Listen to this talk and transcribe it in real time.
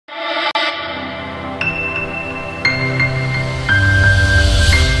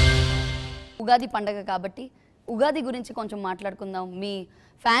ఉగాది పండగ కాబట్టి ఉగాది గురించి కొంచెం మాట్లాడుకుందాం. మీ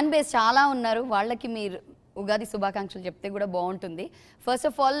ఫ్యాన్ బేస్ చాలా ఉన్నారు, వాళ్ళకి మీరు ఉగాది శుభాకాంక్షలు చెప్తే కూడా బాగుంటుంది. First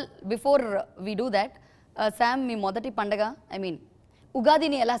of all before we do that, Sam మీ మొదటి పండగ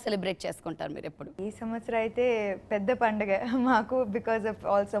ఉగాదిని ఎలా సెలబ్రేట్ చేసుకుంటారు మీరు ఎప్పుడు? ఈ సంవత్సరం అయితే పెద్ద పండగ మాకు, because of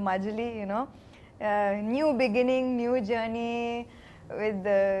also Majili, new beginning, new journey with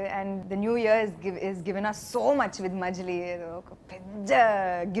and the new year is given us so much with Majili. ఒక పెద్ద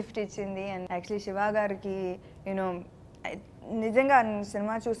గిఫ్ట్ ఇచ్చింది. అండ్ యాక్చువల్లీ శివ గారికి నిజంగా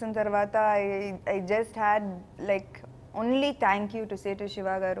సినిమా చూసిన తర్వాత I just had like only thank you to say to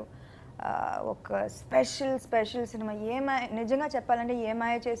Shiva గారు. ఒక special cinema. నిజంగా చెప్పాలంటే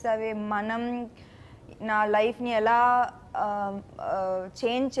ఏమాయ చేసావే మనం నా లైఫ్ని ఎలా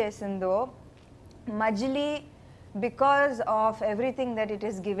చేంజ్ చేసిందో, మజిలీ because of everything that it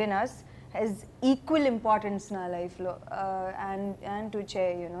has given us has equal importance in our life lo, and to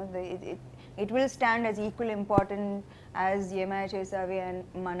chair, it will stand as equal important as Yemaya Chesave and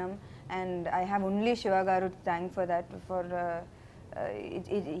Manam, and I have only Shiva Garu to thank for that. For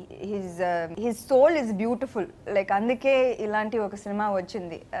his soul is beautiful, like andike ilanti oka cinema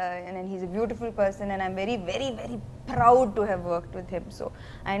vachindi, and he's a beautiful person, and I'm very very very proud to have worked with him. So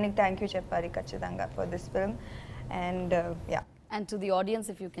I need thank you Cheppari Kachidanga for this film. And yeah, and to the audience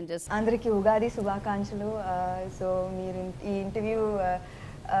if you can just అందరికి ఉగాది శుభాకాంక్షలు. So మీరు ఈ interview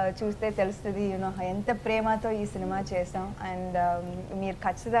చూస్తే తెలుస్తుంది ఎంత ప్రేమతో ఈ cinema చేసాం. అండ్ మీరు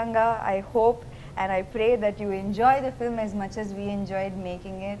ఖచ్చితంగా I hope and I pray that you enjoy the film as much as we enjoyed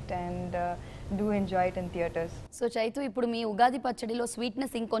making it, and do enjoy it in theaters. So Chaitu, ఇప్పుడు మీ ఉగాది పచ్చడిలో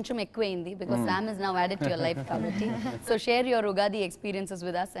స్వీట్నెస్ ఇంకొంచెం ఎక్కువైంది because Sam is now added to your life కాబట్టి. So share your Ugadi experiences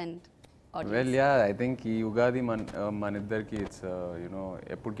with us and audience. Well, yeah, I think ఈ ఉగాది మన ఇద్దరికి it's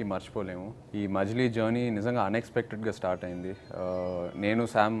ఎప్పటికీ మర్చిపోలేము. ఈ మజిలీ జర్నీ నిజంగా అన్ఎక్స్పెక్టెడ్గా స్టార్ట్ అయింది. నేను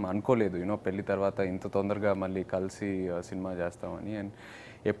శామ్ అనుకోలేదు పెళ్లి తర్వాత ఇంత తొందరగా మళ్ళీ కలిసి సినిమా చేస్తామని. అండ్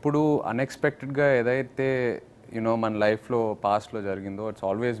ఎప్పుడు అన్ఎక్స్పెక్టెడ్గా ఏదైతే మన లైఫ్లో పాస్ట్లో జరిగిందో it's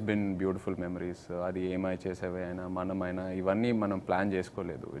always been beautiful memories. అది ఏమై చేసేవే అయినా మనమైనా ఇవన్నీ మనం ప్లాన్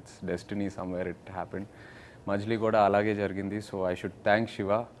చేసుకోలేదు. It's destiny somewhere it happened. మజిలీ కూడా అలాగే జరిగింది. So I should thank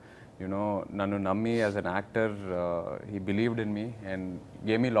Shiva. నన్ను నమ్మి as an actor he believed in me and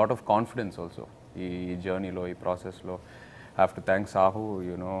gave me lot of confidence also ఈ జర్నీలో, ఈ ప్రాసెస్లో. Have to thank Sahu,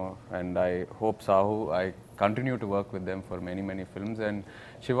 and I hope Sahu I continue to work with them for many films. And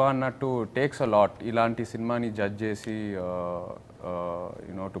Shiva అన్నట్టు takes a lot ఇలాంటి సినిమాని judge చేసి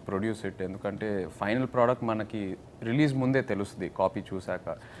to produce it. ఎందుకంటే final product మనకి రిలీజ్ ముందే తెలుస్తుంది కాపీ చూశాక,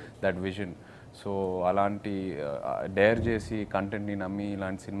 దట్ విజన్. సో అలాంటి డేర్ చేసి కంటెంట్ని నమ్మి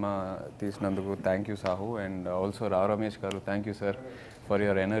ఇలాంటి cinema తీసినందుకు thank you Sahu. And also Rao Ramesh గారు, thank you sir for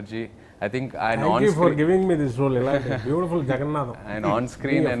your energy. I think ఆయన ఆన్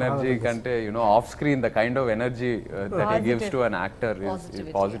స్క్రీన్ ఎనర్జీ కంటే off screen the kind of energy that he gives to an actor is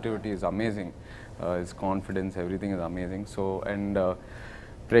positivity is amazing. His confidence, everything is amazing. So and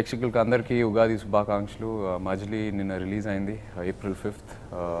ప్రేక్షకులకు అందరికీ ఉగాది శుభాకాంక్షలు. మజిలీ నిన్న release అయింది April 5th.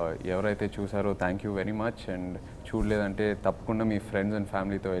 ఎవరైతే చూసారో thank you very much. And చూడలేదంటే తప్పకుండా మీ friends and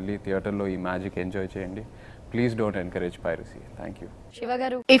ఫ్యామిలీతో వెళ్ళి థియేటర్లో ఈ మ్యాజిక్ ఎంజాయ్ చేయండి. Please don't encourage piracy. Thank you. Shiva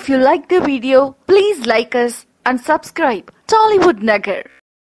garu, if you like the video, please like us and subscribe Tollywood Nagar.